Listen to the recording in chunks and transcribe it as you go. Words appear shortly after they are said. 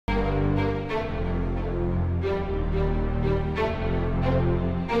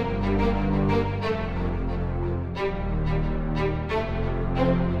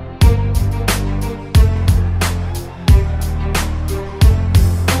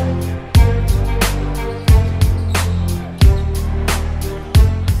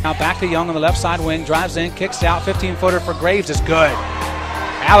to Young on the left side wing, drives in, kicks out, 15-footer for Graves is good.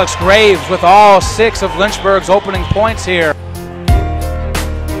 Alex Graves with all 6 of Lynchburg's opening points here.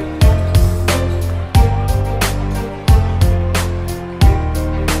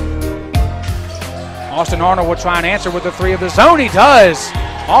 Austin Arnold will try and answer with the 3 of the zone. He does.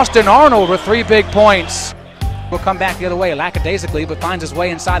 Austin Arnold with 3 big points. Will come back the other way lackadaisically, but finds his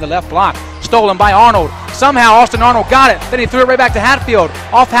way inside the left block. Stolen by Arnold. Somehow Austin Arnold got it. Then he threw it right back to Hatfield.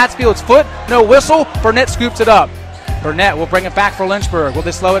 Off Hatfield's foot. No whistle. Burnett scoops it up. Burnett will bring it back for Lynchburg. Will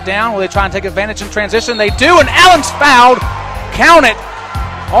they slow it down? Will they try and take advantage in transition? They do, and Allen's fouled. Count it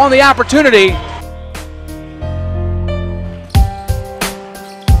on the opportunity.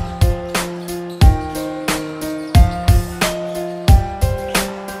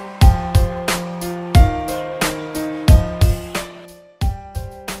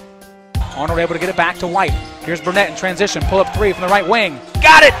 Arnold able to get it back to White. Here's Burnett in transition. Pull up 3 from the right wing.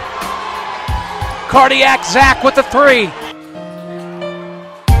 Got it! Cardiac Zach with the 3.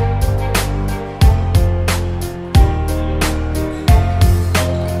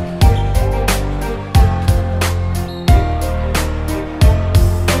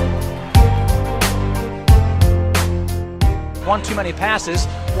 One too many passes.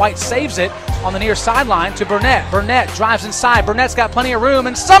 White saves it on the near sideline to Burnett. Burnett drives inside. Burnett's got plenty of room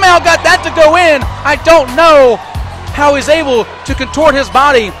and somehow got that to go in. I don't know how he's able to contort his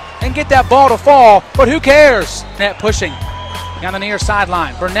body and get that ball to fall, but who cares? Burnett pushing down the near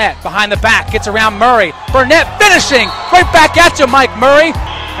sideline. Burnett behind the back, gets around Murray. Burnett finishing right back at you, Mike Murray.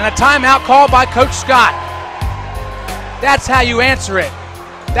 And a timeout called by Coach Scott. That's how you answer it.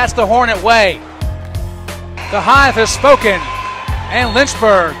 That's the Hornet way. The Hive has spoken. And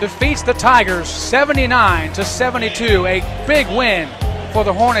Lynchburg defeats the Tigers 79-72. A big win for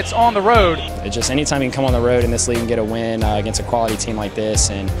the Hornets on the road. It's just anytime you can come on the road in this league and get a win against a quality team like this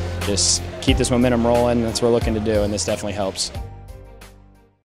and just keep this momentum rolling, that's what we're looking to do, and this definitely helps.